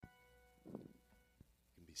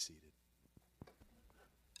seated.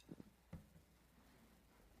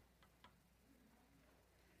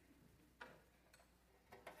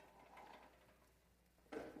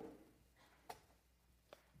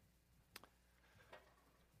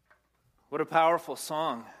 What a powerful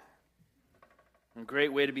song. A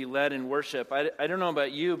great way to be led in worship. I don't know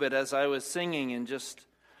about you, but as I was singing and just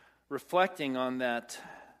reflecting on that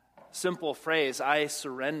simple phrase, I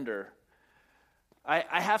surrender,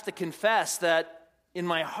 I have to confess that in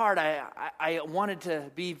my heart, I wanted to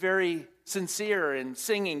be very sincere in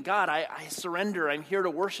singing, God, I surrender. I'm here to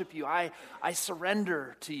worship you. I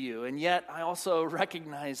surrender to you. And yet I also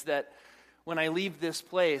recognize that when I leave this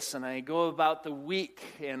place and I go about the week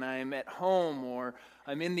and I'm at home or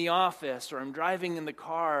I'm in the office or I'm driving in the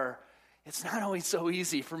car, it's not always so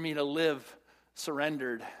easy for me to live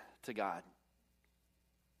surrendered to God.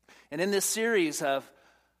 And in this series that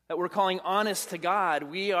we're calling Honest to God,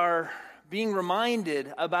 we are being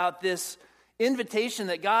reminded about this invitation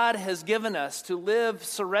that God has given us to live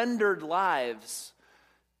surrendered lives,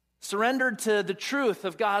 surrendered to the truth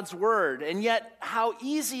of God's word, and yet how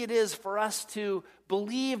easy it is for us to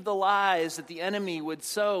believe the lies that the enemy would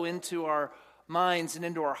sow into our minds and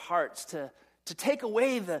into our hearts to take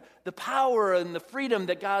away the power and the freedom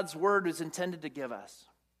that God's word is intended to give us.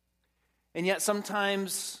 And yet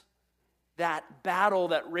sometimes that battle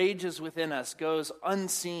that rages within us goes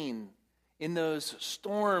unseen in those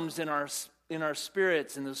storms in our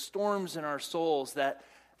spirits, in those storms in our souls that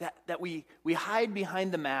we hide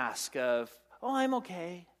behind the mask of, oh, I'm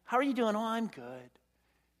okay. How are you doing? Oh, I'm good.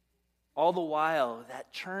 All the while,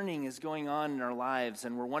 that churning is going on in our lives,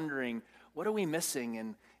 and we're wondering, what are we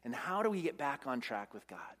missing, and how do we get back on track with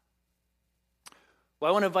God? Well,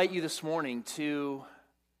 I want to invite you this morning to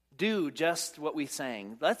do just what we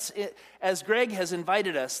sang. As Greg has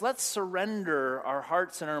invited us, let's surrender our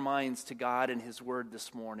hearts and our minds to God and His Word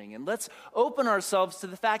this morning. And let's open ourselves to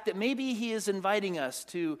the fact that maybe He is inviting us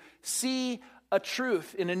to see a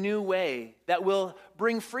truth in a new way that will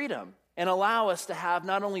bring freedom and allow us to have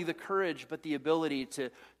not only the courage but the ability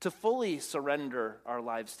to fully surrender our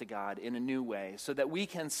lives to God in a new way so that we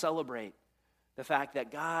can celebrate the fact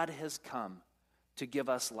that God has come to give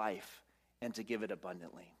us life and to give it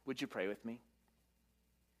abundantly. Would you pray with me?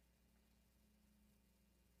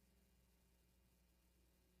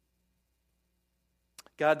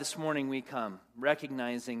 God, this morning we come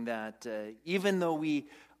recognizing that even though we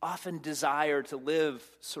often desire to live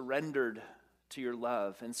surrendered to your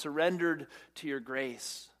love and surrendered to your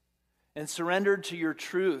grace and surrendered to your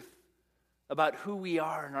truth about who we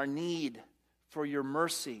are and our need for your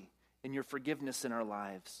mercy and your forgiveness in our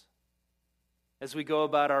lives, as we go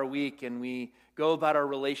about our week and we go about our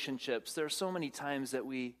relationships, there are so many times that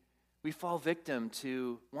we fall victim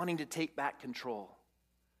to wanting to take back control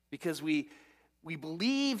because we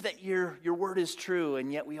believe that your word is true,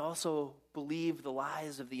 and yet we also believe the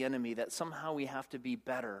lies of the enemy that somehow we have to be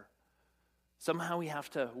better. Somehow we have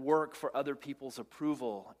to work for other people's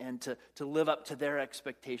approval and to live up to their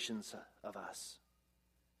expectations of us.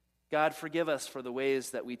 God, forgive us for the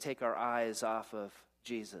ways that we take our eyes off of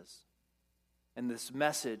Jesus and this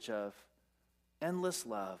message of endless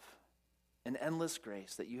love and endless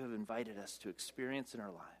grace that you have invited us to experience in our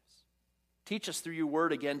lives. Teach us through your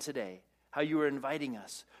word again today how you are inviting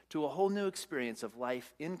us to a whole new experience of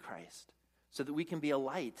life in Christ so that we can be a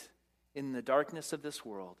light in the darkness of this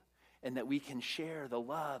world and that we can share the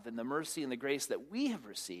love and the mercy and the grace that we have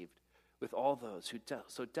received with all those who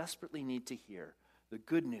so desperately need to hear the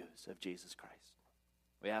good news of Jesus Christ.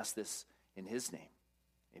 We ask this in his name.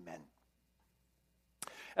 Amen.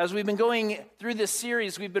 As we've been going through this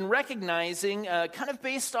series, we've been recognizing, kind of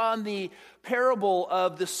based on the parable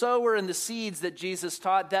of the sower and the seeds that Jesus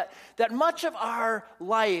taught, that much of our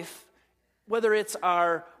life, whether it's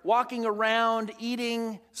our walking around,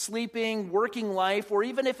 eating, sleeping, working life, or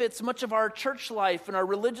even if it's much of our church life and our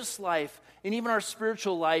religious life and even our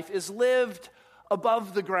spiritual life, is lived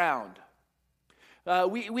above the ground.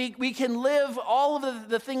 We can live all of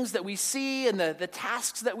the things that we see and the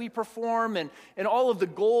tasks that we perform and all of the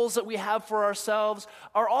goals that we have for ourselves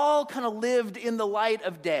are all kind of lived in the light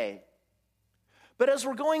of day. But as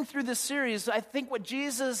we're going through this series, I think what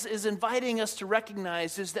Jesus is inviting us to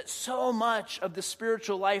recognize is that so much of the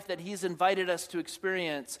spiritual life that he's invited us to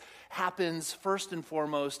experience happens first and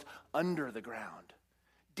foremost under the ground,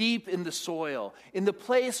 deep in the soil, in the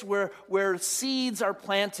place where seeds are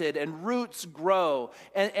planted and roots grow,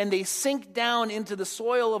 and they sink down into the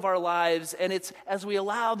soil of our lives, and it's as we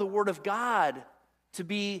allow the Word of God to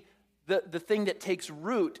be the thing that takes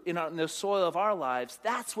root in the soil of our lives,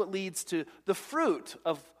 that's what leads to the fruit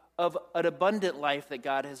of an abundant life that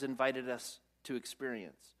God has invited us to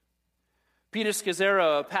experience. Peter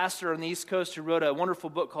Scazzero, a pastor on the East Coast who wrote a wonderful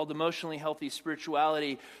book called Emotionally Healthy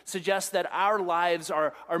Spirituality, suggests that our lives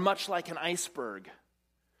are much like an iceberg.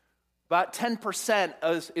 About 10%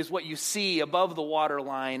 is what you see above the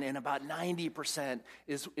waterline, and about 90%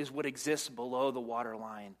 is what exists below the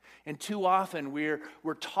waterline. And too often we're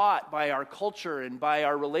taught by our culture and by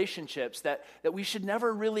our relationships that we should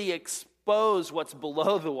never really expose what's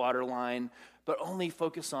below the waterline, but only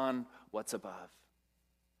focus on what's above.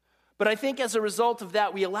 But I think as a result of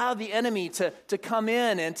that, we allow the enemy to come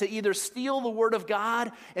in and to either steal the word of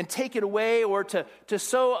God and take it away, or to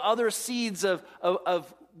sow other seeds of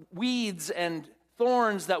weeds and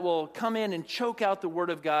thorns that will come in and choke out the word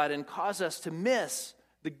of God and cause us to miss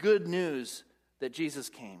the good news that Jesus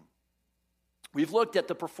came. We've looked at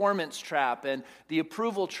the performance trap and the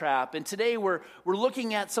approval trap, and today we're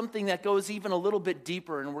looking at something that goes even a little bit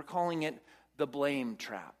deeper, and we're calling it the blame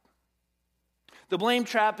trap. The blame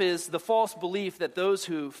trap is the false belief that those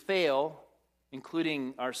who fail,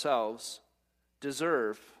 including ourselves,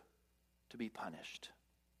 deserve to be punished.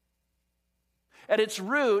 At its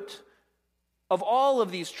root of all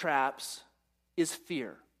of these traps is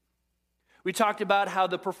fear. We talked about how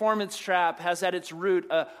the performance trap has at its root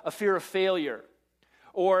a fear of failure,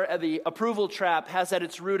 or the approval trap has at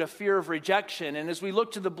its root a fear of rejection. And as we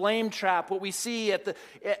look to the blame trap, what we see at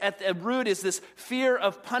the root is this fear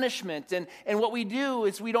of punishment. And what we do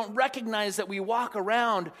is we don't recognize that we walk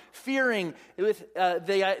around fearing with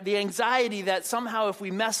the anxiety that somehow if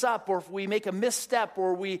we mess up, or if we make a misstep,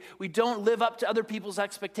 or we don't live up to other people's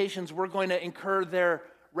expectations, we're going to incur their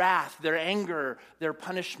wrath, their anger, their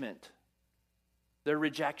punishment, their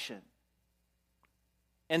rejection.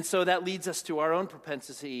 And so that leads us to our own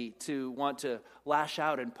propensity to want to lash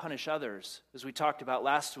out and punish others. As we talked about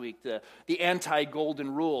last week, the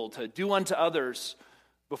anti-golden rule, to do unto others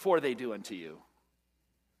before they do unto you.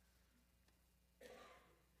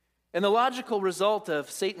 And the logical result of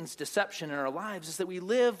Satan's deception in our lives is that we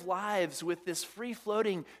live lives with this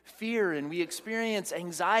free-floating fear, and we experience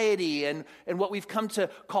anxiety and what we've come to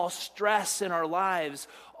call stress in our lives,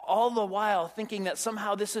 all the while thinking that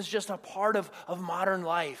somehow this is just a part of modern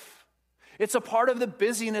life. It's a part of the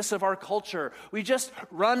busyness of our culture. We just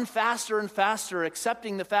run faster and faster,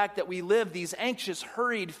 accepting the fact that we live these anxious,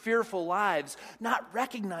 hurried, fearful lives, not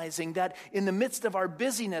recognizing that in the midst of our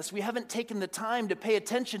busyness, we haven't taken the time to pay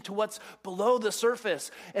attention to what's below the surface.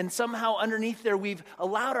 And somehow underneath there, we've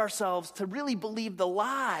allowed ourselves to really believe the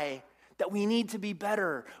lie that we need to be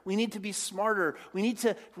better, we need to be smarter, we need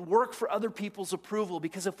to work for other people's approval,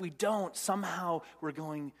 because if we don't, somehow we're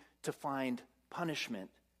going to find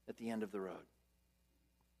punishment at the end of the road.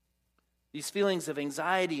 These feelings of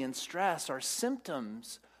anxiety and stress are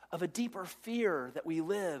symptoms of a deeper fear that we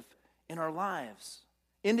live in our lives,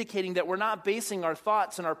 indicating that we're not basing our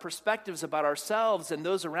thoughts and our perspectives about ourselves and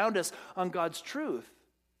those around us on God's truth,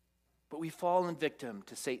 but we fall in victim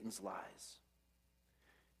to Satan's lies.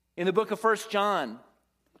 In the book of 1 John,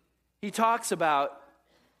 he talks about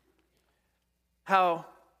how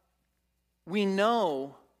we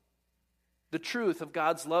know the truth of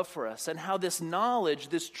God's love for us, and how this knowledge,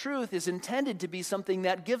 this truth, is intended to be something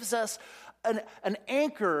that gives us an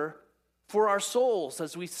anchor for our souls,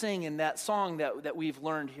 as we sing in that song that we've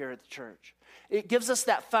learned here at the church. It gives us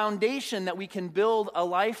that foundation that we can build a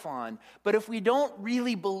life on. But if we don't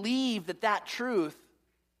really believe that truth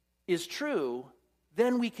is true,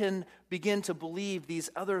 then we can begin to believe these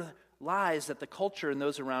other lies that the culture and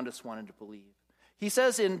those around us wanted to believe. He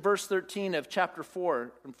says in verse 13 of chapter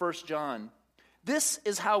 4 in 1 John, "This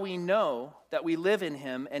is how we know that we live in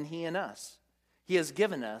him and he in us. He has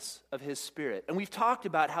given us of his Spirit." And we've talked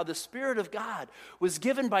about how the Spirit of God was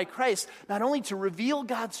given by Christ not only to reveal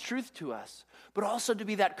God's truth to us, but also to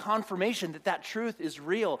be that confirmation that truth is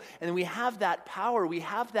real. And we have that power, we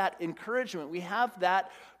have that encouragement, we have that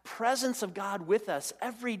presence of God with us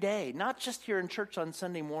every day, not just here in church on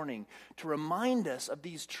Sunday morning, to remind us of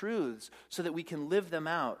these truths so that we can live them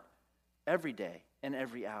out every day and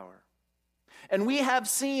every hour. "And we have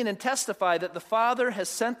seen and testify that the Father has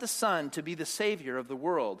sent the Son to be the Savior of the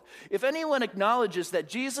world. If anyone acknowledges that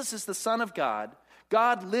Jesus is the Son of God,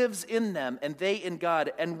 God lives in them and they in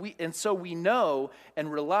God, and so we know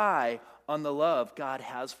and rely on the love God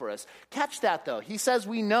has for us." Catch that though. He says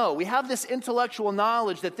we know. We have this intellectual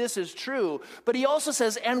knowledge that this is true, but he also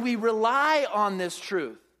says, and we rely on this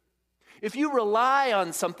truth. If you rely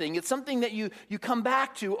on something, it's something that you come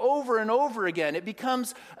back to over and over again. It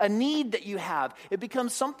becomes a need that you have. It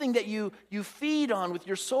becomes something that you feed on with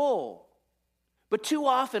your soul. But too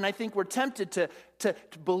often, I think we're tempted to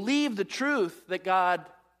believe the truth that God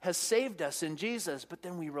has saved us in Jesus, but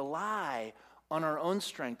then we rely on our own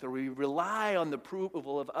strength, or we rely on the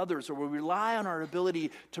approval of others, or we rely on our ability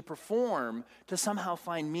to perform to somehow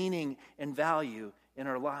find meaning and value in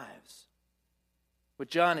our lives. What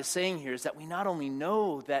John is saying here is that we not only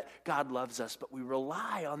know that God loves us, but we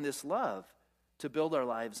rely on this love to build our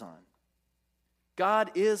lives on.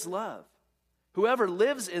 God is love. Whoever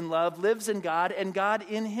lives in love lives in God and God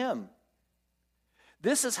in him.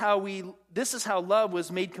 This is how love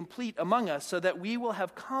was made complete among us, so that we will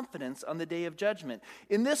have confidence on the day of judgment.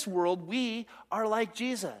 In this world, we are like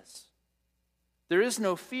Jesus. There is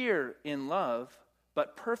no fear in love,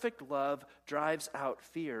 but perfect love drives out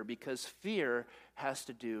fear, because fear has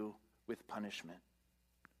to do with punishment.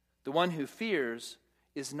 The one who fears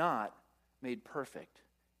is not made perfect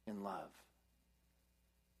in love.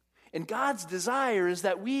 And God's desire is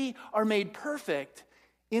that we are made perfect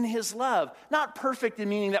in his love. Not perfect in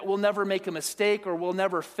meaning that we'll never make a mistake, or we'll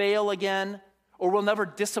never fail again, or we'll never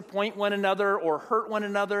disappoint one another or hurt one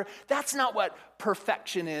another. That's not what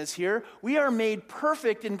perfection is here. We are made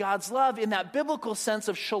perfect in God's love in that biblical sense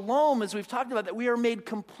of shalom, as we've talked about, that we are made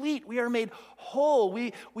complete, we are made whole.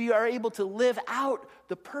 We are able to live out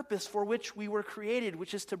the purpose for which we were created,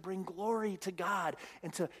 which is to bring glory to God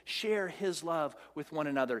and to share his love with one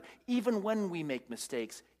another, even when we make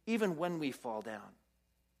mistakes, even when we fall down.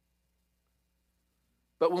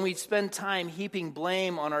 But when we spend time heaping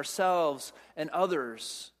blame on ourselves and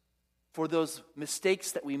others for those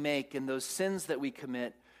mistakes that we make and those sins that we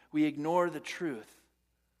commit, we ignore the truth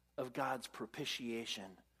of God's propitiation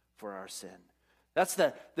for our sin. That's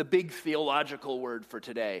the big theological word for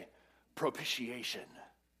today, propitiation.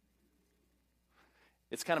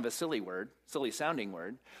 It's kind of a silly word, silly sounding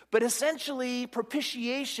word. But essentially,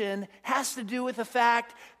 propitiation has to do with the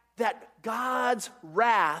fact that God's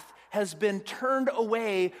wrath has been turned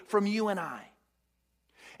away from you and I.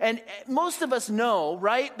 And most of us know,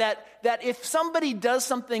 right, that if somebody does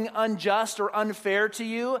something unjust or unfair to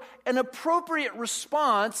you, an appropriate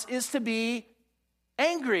response is to be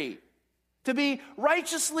angry, to be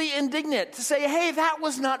righteously indignant, to say, hey, that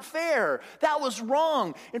was not fair, that was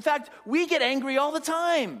wrong. In fact, we get angry all the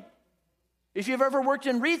time. If you've ever worked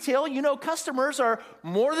in retail, you know customers are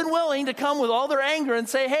more than willing to come with all their anger and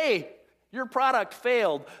say, hey, your product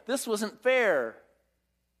failed. This wasn't fair.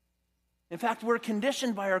 In fact, we're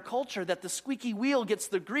conditioned by our culture that the squeaky wheel gets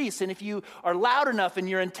the grease, and if you are loud enough and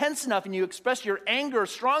you're intense enough and you express your anger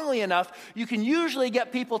strongly enough, you can usually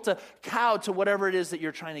get people to cow to whatever it is that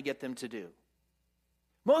you're trying to get them to do.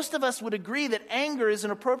 Most of us would agree that anger is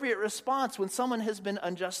an appropriate response when someone has been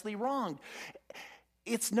unjustly wronged.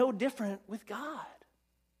 It's no different with God.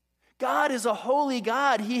 God is a holy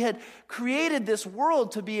God. He had created this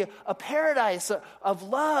world to be a paradise of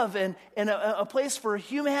love and a place for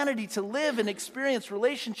humanity to live and experience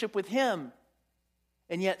relationship with him.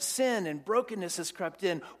 And yet sin and brokenness has crept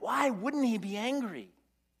in. Why wouldn't he be angry?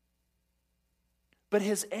 But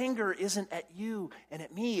his anger isn't at you and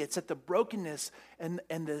at me. It's at the brokenness and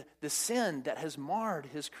the sin that has marred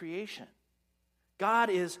his creation.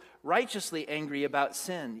 God is righteously angry about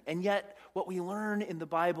sin. And yet, what we learn in the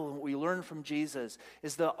Bible and what we learn from Jesus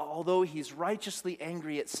is that although he's righteously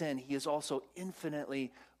angry at sin, he is also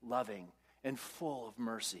infinitely loving and full of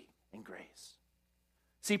mercy and grace.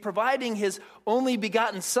 See, providing his only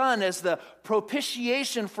begotten Son as the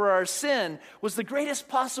propitiation for our sin was the greatest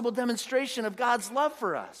possible demonstration of God's love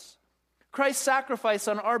for us. Christ's sacrifice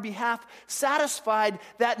on our behalf satisfied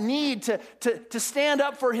that need to stand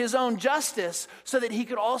up for his own justice so that he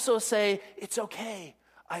could also say, it's okay,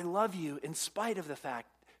 I love you in spite of the fact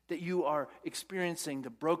that you are experiencing the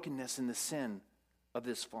brokenness and the sin of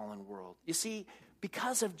this fallen world. You see,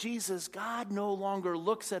 because of Jesus, God no longer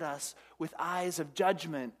looks at us with eyes of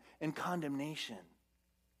judgment and condemnation.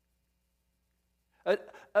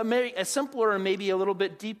 A simpler and maybe a little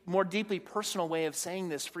bit more deeply personal way of saying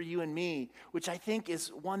this for you and me, which I think is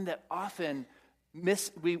one that often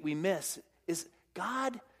we miss, is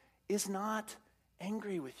God is not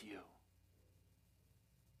angry with you.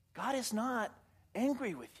 God is not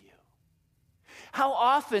angry with you. How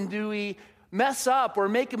often do we mess up or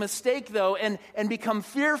make a mistake, though, and become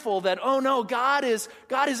fearful that, oh no, God is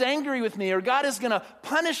angry with me, or God is going to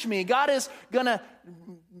punish me, God is going to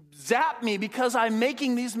zap me because I'm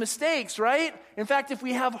making these mistakes, right? In fact, if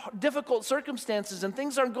we have difficult circumstances and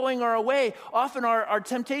things aren't going our way, often our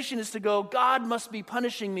temptation is to go, God must be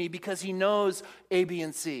punishing me because he knows A, B,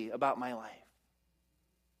 and C about my life.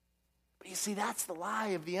 But you see, that's the lie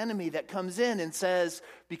of the enemy that comes in and says,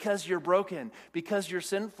 because you're broken, because you're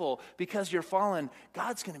sinful, because you're fallen,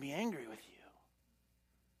 God's going to be angry with you.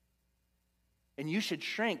 And you should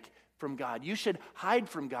shrink from God. You should hide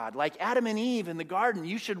from God. Like Adam and Eve in the garden,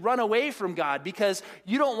 you should run away from God because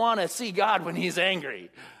you don't want to see God when he's angry.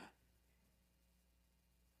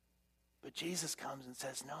 But Jesus comes and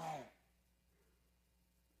says, no.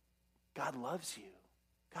 God loves you.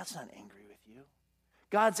 God's not angry with you.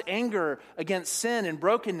 God's anger against sin and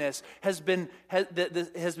brokenness has been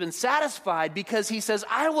satisfied because he says,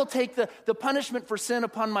 I will take the punishment for sin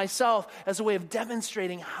upon myself as a way of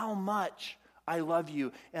demonstrating how much I love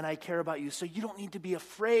you and I care about you. So you don't need to be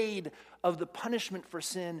afraid of the punishment for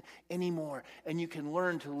sin anymore. And you can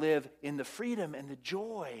learn to live in the freedom and the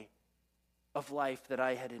joy of life that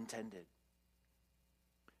I had intended.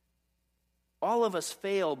 All of us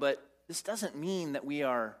fail, but this doesn't mean that we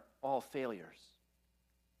are all failures.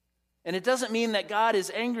 And it doesn't mean that God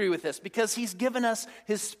is angry with us because he's given us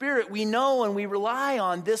his Spirit. We know and we rely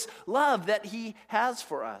on this love that he has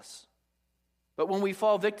for us. But when we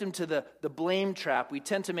fall victim to the blame trap, we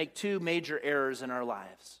tend to make two major errors in our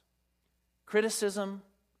lives: criticism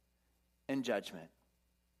and judgment.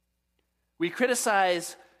 We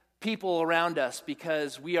criticize people around us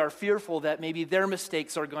because we are fearful that maybe their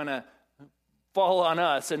mistakes are going to fall on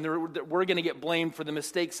us and we're going to get blamed for the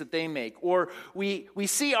mistakes that they make. Or we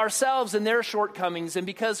see ourselves and their shortcomings, and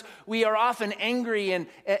because we are often angry and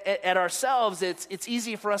at ourselves, it's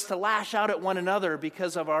easy for us to lash out at one another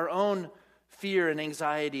because of our own fear and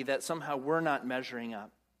anxiety that somehow we're not measuring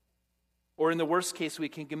up. Or in the worst case, we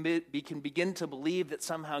can begin to believe that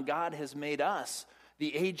somehow God has made us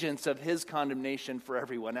the agents of his condemnation for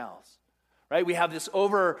everyone else. Right? We have this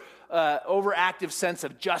overactive sense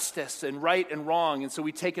of justice and right and wrong, and so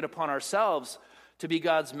we take it upon ourselves to be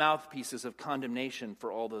God's mouthpieces of condemnation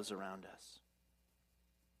for all those around us.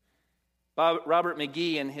 Robert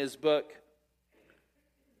McGee, in his book,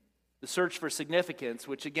 The Search for Significance,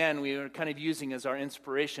 which again we are kind of using as our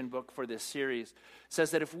inspiration book for this series,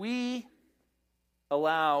 says that if we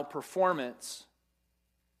allow performance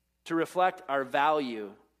to reflect our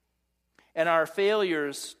value and our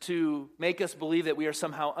failures to make us believe that we are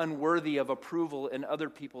somehow unworthy of approval in other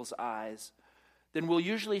people's eyes, then we'll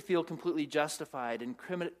usually feel completely justified in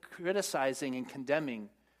criticizing and condemning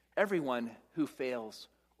everyone who fails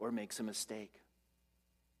or makes a mistake,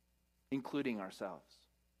 including ourselves.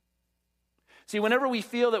 See, whenever we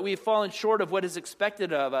feel that we've fallen short of what is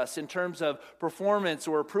expected of us in terms of performance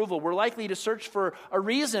or approval, we're likely to search for a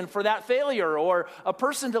reason for that failure or a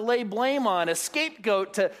person to lay blame on, a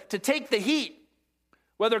scapegoat to take the heat.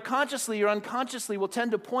 Whether consciously or unconsciously, we'll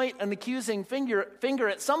tend to point an accusing finger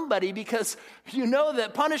at somebody because you know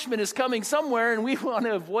that punishment is coming somewhere and we want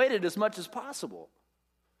to avoid it as much as possible.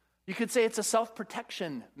 You could say it's a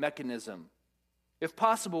self-protection mechanism. If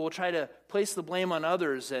possible, we'll try to place the blame on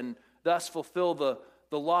others and thus fulfill the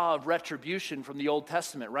law of retribution from the Old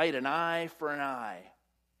Testament, right? An eye for an eye.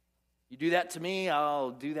 You do that to me, I'll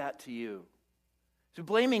do that to you. So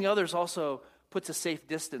blaming others also puts a safe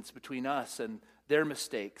distance between us and their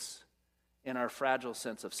mistakes and our fragile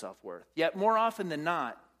sense of self-worth. Yet more often than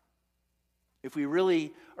not, if we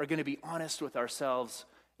really are going to be honest with ourselves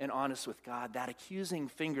and honest with God, that accusing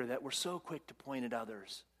finger that we're so quick to point at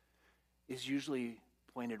others is usually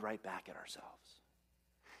pointed right back at ourselves.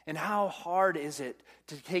 And how hard is it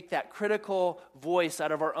to take that critical voice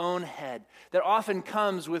out of our own head that often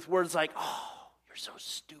comes with words like, oh, you're so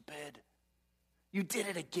stupid. You did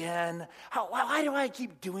it again. Why do I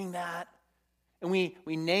keep doing that? And we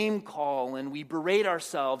name call and we berate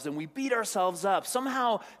ourselves and we beat ourselves up,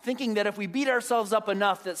 somehow thinking that if we beat ourselves up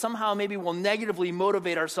enough that somehow maybe we'll negatively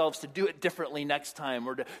motivate ourselves to do it differently next time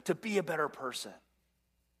or to be a better person.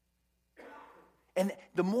 And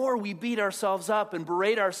the more we beat ourselves up and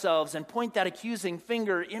berate ourselves and point that accusing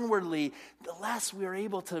finger inwardly, the less we are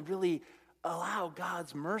able to really allow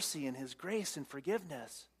God's mercy and his grace and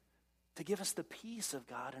forgiveness to give us the peace of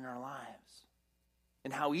God in our lives.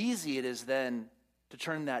 And how easy it is then to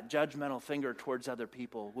turn that judgmental finger towards other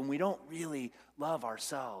people when we don't really love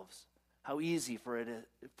ourselves. How easy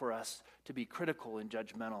for us to be critical and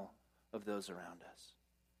judgmental of those around us.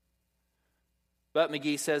 But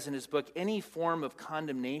McGee says in his book, any form of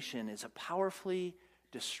condemnation is a powerfully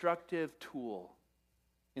destructive tool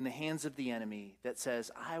in the hands of the enemy that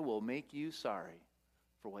says, I will make you sorry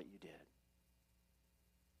for what you did.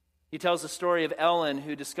 He tells the story of Ellen,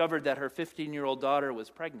 who discovered that her 15-year-old daughter was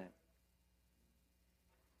pregnant.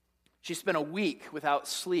 She spent a week without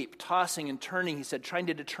sleep, tossing and turning, he said, trying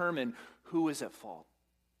to determine who was at fault.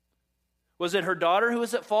 Was it her daughter who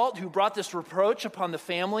was at fault, who brought this reproach upon the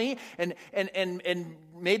family and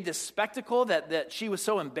made this spectacle that she was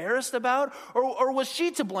so embarrassed about? Or was she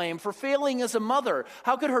to blame for failing as a mother?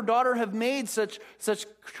 How could her daughter have made such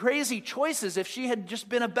crazy choices if she had just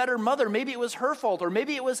been a better mother? Maybe it was her fault, or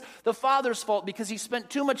maybe it was the father's fault because he spent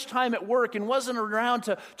too much time at work and wasn't around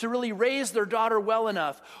to really raise their daughter well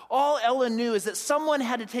enough. All Ellen knew is that someone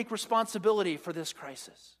had to take responsibility for this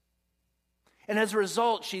crisis. And as a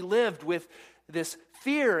result, she lived with this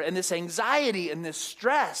fear and this anxiety and this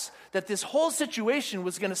stress that this whole situation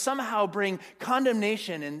was going to somehow bring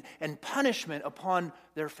condemnation and punishment upon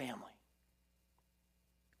their family.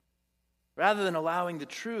 Rather than allowing the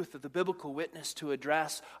truth of the biblical witness to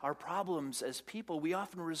address our problems as people, we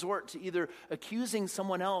often resort to either accusing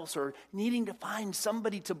someone else or needing to find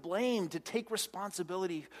somebody to blame, to take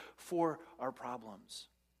responsibility for our problems.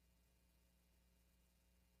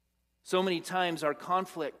 So many times our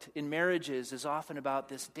conflict in marriages is often about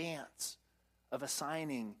this dance of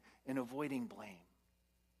assigning and avoiding blame.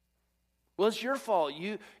 Well, it's your fault.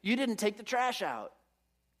 You didn't take the trash out.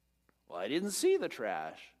 Well, I didn't see the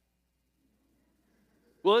trash.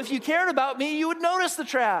 Well, if you cared about me, you would notice the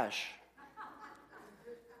trash.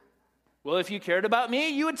 Well, if you cared about me,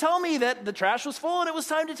 you would tell me that the trash was full and it was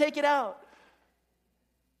time to take it out.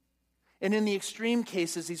 And in the extreme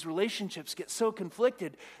cases, these relationships get so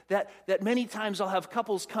conflicted that many times I'll have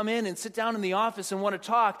couples come in and sit down in the office and want to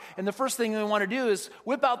talk, and the first thing they want to do is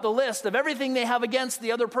whip out the list of everything they have against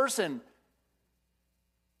the other person.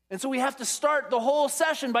 And so we have to start the whole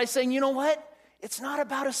session by saying, you know what? It's not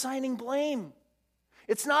about assigning blame.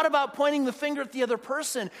 It's not about pointing the finger at the other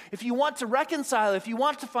person. If you want to reconcile, if you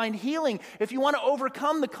want to find healing, if you want to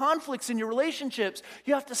overcome the conflicts in your relationships,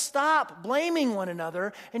 you have to stop blaming one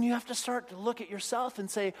another and you have to start to look at yourself and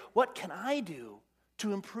say, what can I do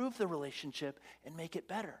to improve the relationship and make it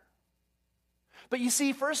better? But you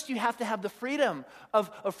see, first you have to have the freedom of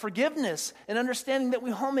forgiveness and understanding that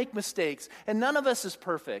we all make mistakes and none of us is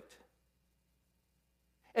perfect.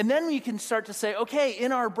 And then you can start to say, okay,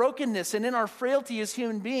 in our brokenness and in our frailty as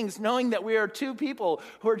human beings, knowing that we are two people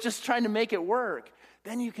who are just trying to make it work,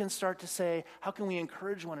 then you can start to say, how can we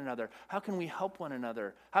encourage one another? How can we help one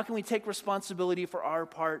another? How can we take responsibility for our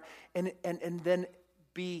part and then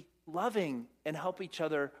be loving and help each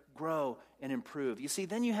other grow and improve? You see,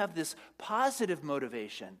 then you have this positive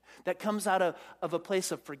motivation that comes out of a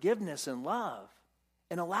place of forgiveness and love,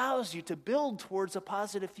 and allows you to build towards a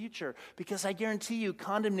positive future. Because I guarantee you,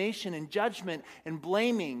 condemnation and judgment and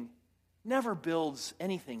blaming never builds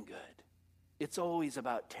anything good. It's always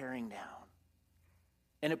about tearing down.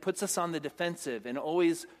 And it puts us on the defensive and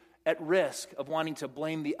always at risk of wanting to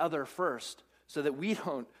blame the other first so that we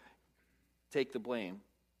don't take the blame.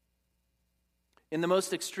 In the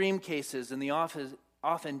most extreme cases, in the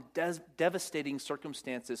often devastating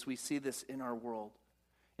circumstances, we see this in our world.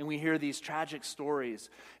 And we hear these tragic stories,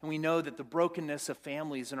 and we know that the brokenness of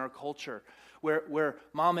families in our culture, where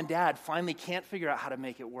mom and dad finally can't figure out how to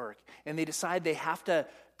make it work, and they decide they have to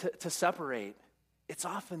separate. It's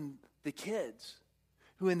often the kids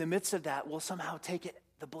who in the midst of that will somehow take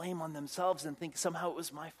the blame on themselves and think somehow it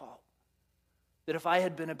was my fault. That if I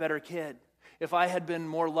had been a better kid, if I had been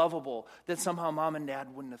more lovable, that somehow mom and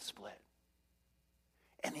dad wouldn't have split.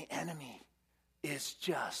 And the enemy is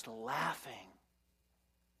just laughing,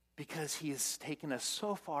 because he has taken us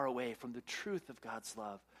so far away from the truth of God's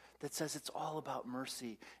love that says it's all about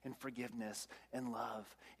mercy and forgiveness and love.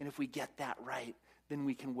 And if we get that right, then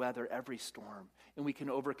we can weather every storm and we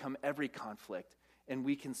can overcome every conflict and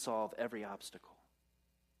we can solve every obstacle.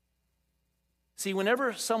 See,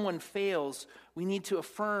 whenever someone fails, we need to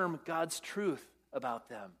affirm God's truth about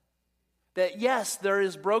them. That yes, there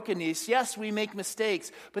is brokenness. Yes, we make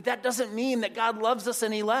mistakes. But that doesn't mean that God loves us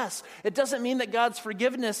any less. It doesn't mean that God's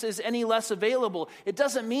forgiveness is any less available. It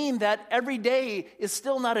doesn't mean that every day is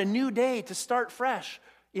still not a new day to start fresh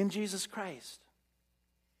in Jesus Christ.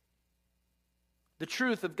 The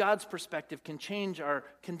truth of God's perspective can change our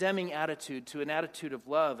condemning attitude to an attitude of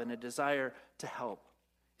love and a desire to help.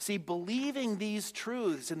 See, believing these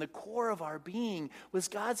truths in the core of our being was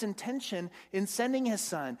God's intention in sending his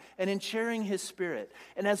Son and in sharing his Spirit.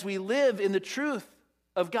 And as we live in the truth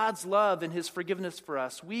of God's love and his forgiveness for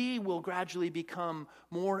us, we will gradually become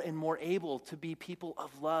more and more able to be people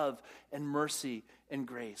of love and mercy and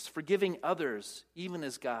grace, forgiving others even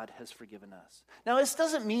as God has forgiven us. Now, this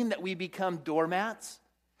doesn't mean that we become doormats.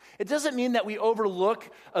 It doesn't mean that we overlook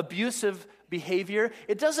abusive behavior.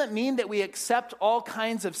 It doesn't mean that we accept all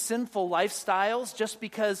kinds of sinful lifestyles just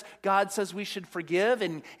because God says we should forgive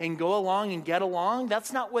and go along and get along.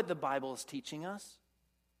 That's not what the Bible is teaching us.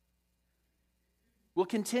 We'll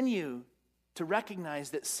continue to recognize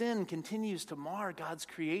that sin continues to mar God's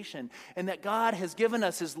creation and that God has given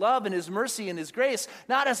us his love and his mercy and his grace,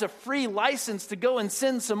 not as a free license to go and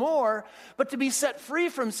sin some more, but to be set free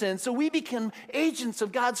from sin so we become agents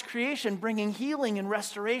of God's creation, bringing healing and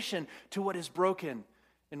restoration to what is broken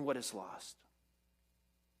and what is lost.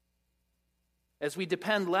 As we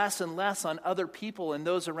depend less and less on other people and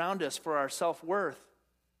those around us for our self-worth,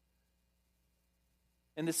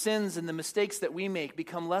 and the sins and the mistakes that we make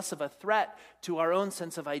become less of a threat to our own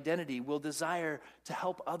sense of identity, we'll desire to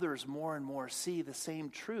help others more and more see the same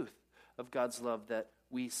truth of God's love that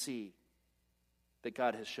we see, that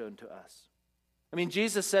God has shown to us. I mean,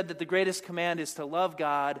 Jesus said that the greatest command is to love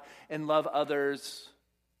God and love others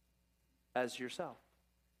as yourself.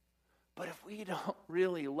 But if we don't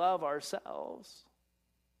really love ourselves,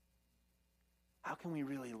 how can we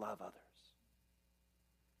really love others?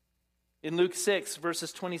 In Luke 6,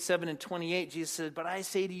 verses 27 and 28, Jesus said, "But I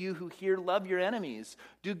say to you who hear, love your enemies.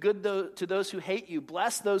 Do good to those who hate you.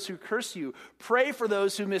 Bless those who curse you. Pray for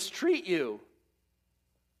those who mistreat you."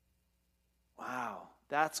 Wow,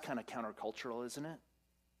 that's kind of countercultural, isn't it?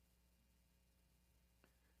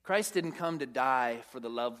 Christ didn't come to die for the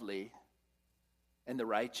lovely and the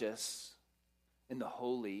righteous and the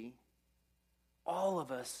holy. All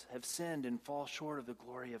of us have sinned and fall short of the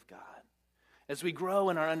glory of God. As we grow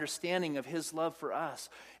in our understanding of his love for us,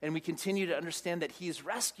 and we continue to understand that he's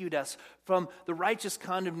rescued us from the righteous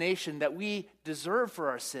condemnation that we deserve for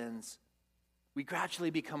our sins, we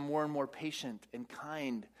gradually become more and more patient and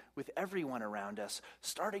kind with everyone around us,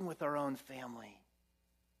 starting with our own family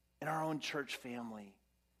and our own church family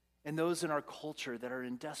and those in our culture that are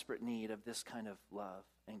in desperate need of this kind of love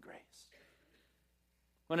and grace.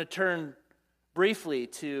 I want to turn briefly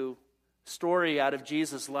to a story out of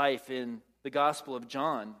Jesus' life in the Gospel of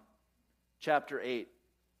John, chapter 8.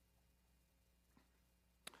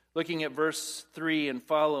 Looking at verse 3 and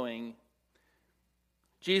following,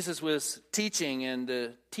 Jesus was teaching, and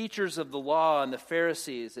the teachers of the law and the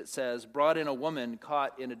Pharisees, it says, brought in a woman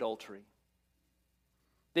caught in adultery.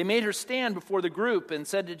 They made her stand before the group and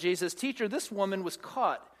said to Jesus, "Teacher, this woman was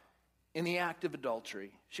caught in the act of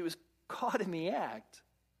adultery." She was caught in the act.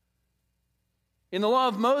 In the law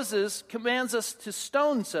of Moses commands us to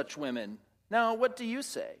stone such women. Now, what do you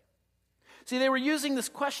say? See, they were using this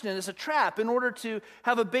question as a trap in order to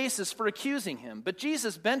have a basis for accusing him. But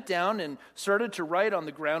Jesus bent down and started to write on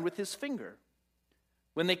the ground with his finger.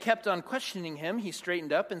 When they kept on questioning him, he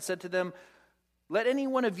straightened up and said to them, "Let any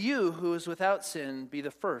one of you who is without sin be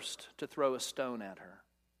the first to throw a stone at her."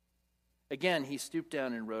 Again, he stooped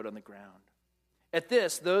down and wrote on the ground. At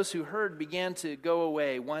this, those who heard began to go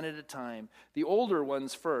away one at a time, the older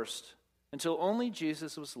ones first, until only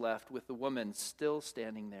Jesus was left with the woman still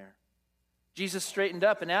standing there. Jesus straightened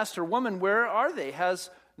up and asked her, "Woman, where are they? Has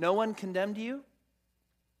no one condemned you?"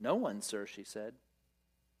 "No one, sir," she said.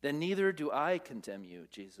 "Then neither do I condemn you,"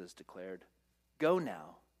 Jesus declared. "Go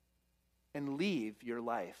now and leave your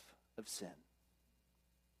life of sin."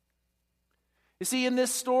 You see, in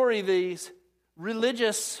this story, these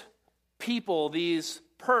religious people, these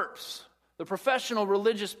perps, the professional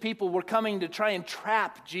religious people were coming to try and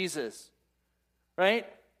trap Jesus. Right?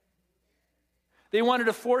 They wanted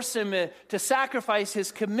to force him to sacrifice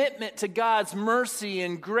his commitment to God's mercy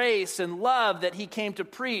and grace and love that he came to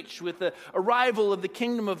preach with the arrival of the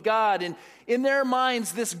kingdom of God. And in their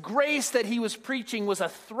minds, this grace that he was preaching was a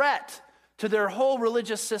threat to their whole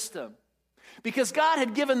religious system. Because God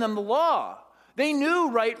had given them the law. They knew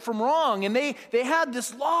right from wrong, and they had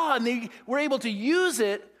this law, and they were able to use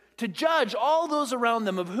it to judge all those around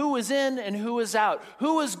them of who was in and who was out,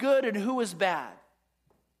 who was good and who was bad.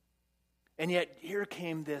 And yet here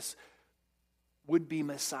came this would-be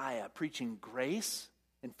Messiah preaching grace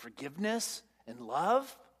and forgiveness and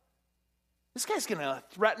love. This guy's going to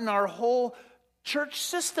threaten our whole church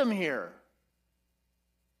system here.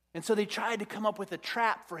 And so they tried to come up with a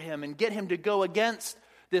trap for him and get him to go against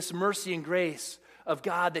this mercy and grace of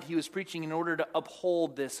God that he was preaching in order to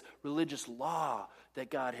uphold this religious law that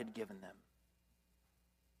God had given them.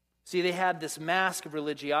 See, they had this mask of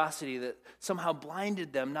religiosity that somehow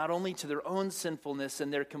blinded them not only to their own sinfulness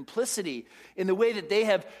and their complicity in the way that they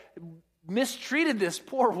have mistreated this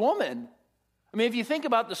poor woman. I mean, if you think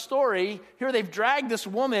about the story, here they've dragged this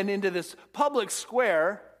woman into this public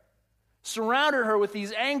square, surrounded her with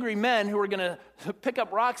these angry men who are going to pick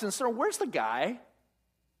up rocks and stone. Where's the guy?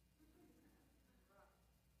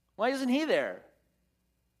 Why isn't he there?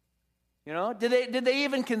 You know, did they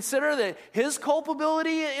even consider his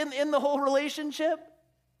culpability in the whole relationship?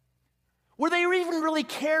 Were they even really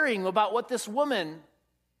caring about what this woman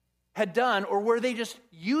had done, or were they just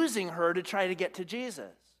using her to try to get to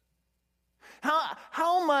Jesus?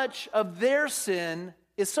 How much of their sin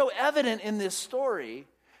is so evident in this story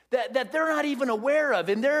that they're not even aware of?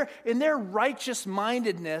 In their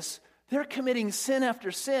righteous-mindedness, they're committing sin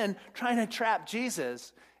after sin, trying to trap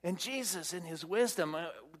Jesus. And Jesus, in his wisdom,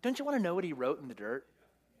 don't you want to know what he wrote in the dirt?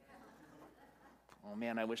 Oh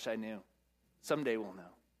man, I wish I knew. Someday we'll know.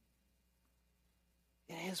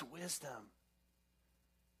 In his wisdom,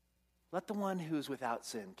 let the one who is without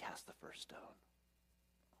sin cast the first stone.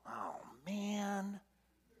 Oh man.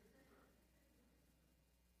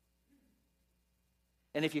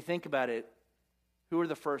 And if you think about it, who are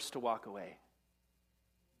the first to walk away?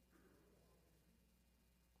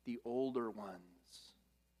 The older ones.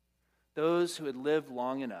 Those who had lived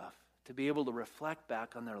long enough to be able to reflect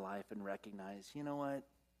back on their life and recognize, you know what?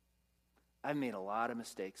 I've made a lot of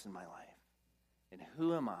mistakes in my life. And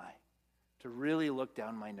who am I to really look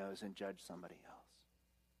down my nose and judge somebody else?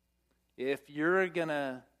 If you're going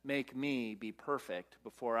to make me be perfect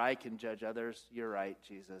before I can judge others, you're right,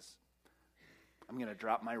 Jesus. I'm going to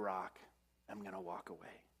drop my rock. I'm going to walk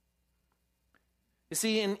away. You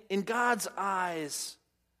see, in God's eyes,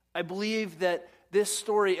 I believe that this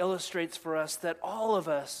story illustrates for us that all of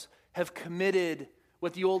us have committed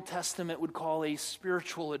what the Old Testament would call a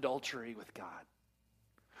spiritual adultery with God.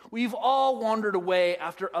 We've all wandered away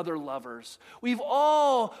after other lovers. We've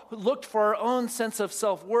all looked for our own sense of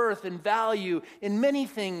self-worth and value in many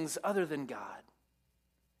things other than God.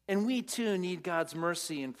 And we too need God's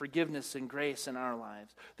mercy and forgiveness and grace in our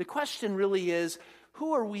lives. The question really is,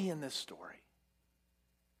 who are we in this story?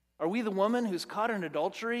 Are we the woman who's caught in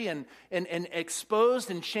adultery and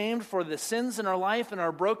exposed and shamed for the sins in our life and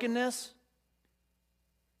our brokenness?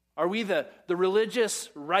 Are we the religious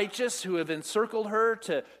righteous who have encircled her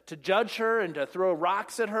to judge her and to throw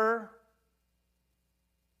rocks at her?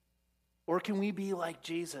 Or can we be like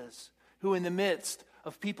Jesus, who in the midst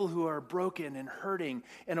of people who are broken and hurting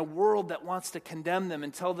in a world that wants to condemn them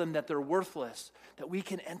and tell them that they're worthless, that we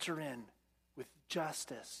can enter in with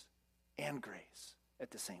justice and grace at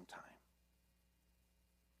the same time?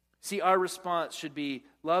 See, our response should be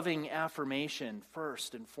loving affirmation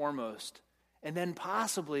first and foremost, and then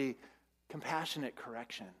possibly compassionate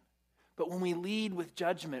correction. But when we lead with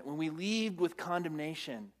judgment, when we lead with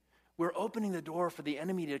condemnation, we're opening the door for the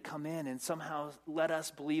enemy to come in and somehow let us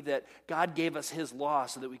believe that God gave us his law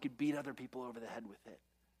so that we could beat other people over the head with it.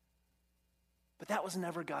 But that was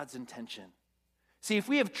never God's intention. See, if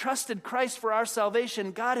we have trusted Christ for our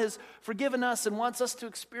salvation, God has forgiven us and wants us to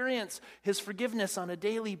experience his forgiveness on a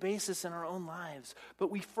daily basis in our own lives.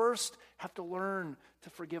 But we first have to learn to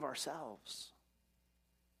forgive ourselves.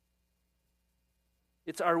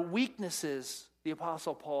 It's our weaknesses, the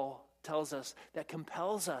Apostle Paul tells us, that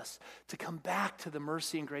compels us to come back to the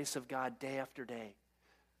mercy and grace of God day after day.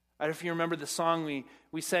 I don't know if you remember the song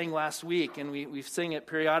we sang last week, and we sing it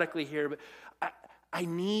periodically here, but I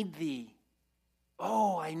need thee.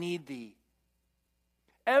 Oh, I need thee.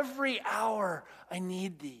 Every hour I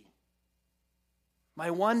need thee. My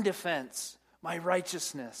one defense, my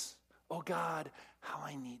righteousness. Oh God, how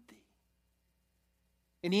I need thee.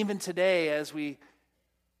 And even today, as we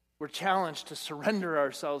were challenged to surrender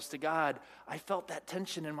ourselves to God, I felt that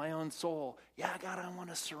tension in my own soul. Yeah, God, I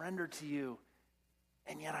want to surrender to you.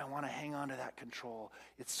 And yet I want to hang on to that control.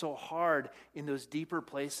 It's so hard in those deeper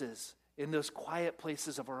places, in those quiet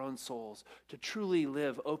places of our own souls, to truly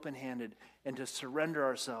live open-handed and to surrender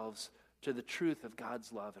ourselves to the truth of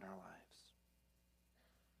God's love in our lives.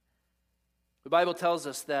 The Bible tells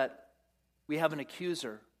us that we have an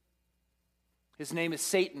accuser. His name is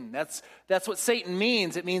Satan. That's what Satan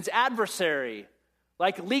means. It means adversary,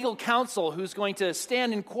 like legal counsel who's going to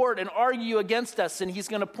stand in court and argue against us, and he's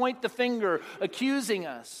going to point the finger, accusing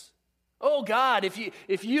us. Oh God, if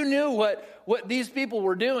you knew what these people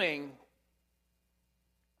were doing.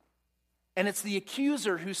 And it's the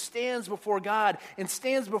accuser who stands before God and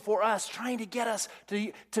stands before us, trying to get us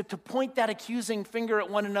to point that accusing finger at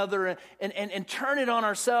one another and turn it on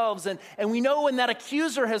ourselves. And we know when that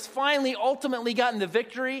accuser has finally ultimately gotten the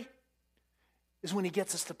victory is when he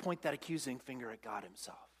gets us to point that accusing finger at God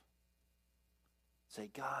himself. Say,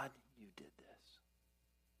 God, you did this.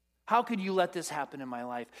 How could you let this happen in my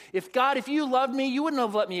life? If you loved me, you wouldn't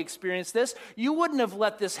have let me experience this. You wouldn't have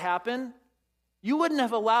let this happen. You wouldn't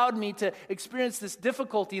have allowed me to experience this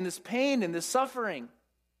difficulty and this pain and this suffering.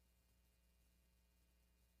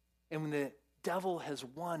 And when the devil has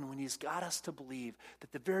won, when he's got us to believe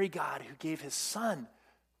that the very God who gave his son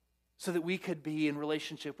so that we could be in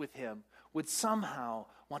relationship with him would somehow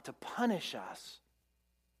want to punish us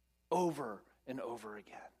over and over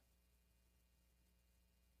again.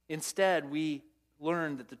 Instead, we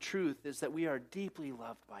learn that the truth is that we are deeply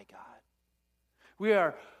loved by God. We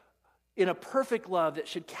are in a perfect love that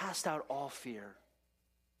should cast out all fear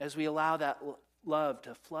as we allow that love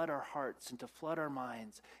to flood our hearts and to flood our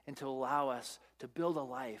minds and to allow us to build a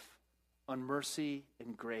life on mercy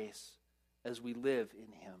and grace as we live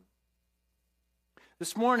in him.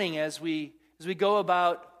 This morning, as we go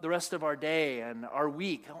about the rest of our day and our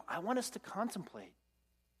week, I want us to contemplate.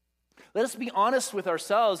 Let us be honest with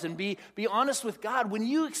ourselves and be honest with God. When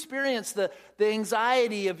you experience the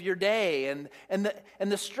anxiety of your day and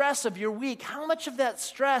the stress of your week, how much of that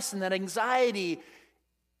stress and that anxiety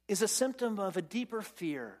is a symptom of a deeper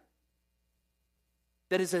fear?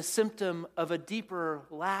 That is a symptom of a deeper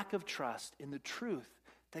lack of trust in the truth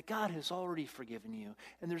that God has already forgiven you.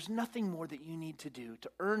 And there's nothing more that you need to do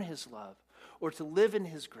to earn his love or to live in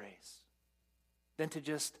his grace than to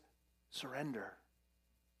just surrender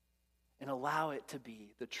and allow it to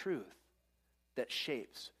be the truth that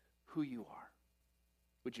shapes who you are.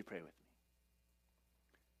 Would you pray with me?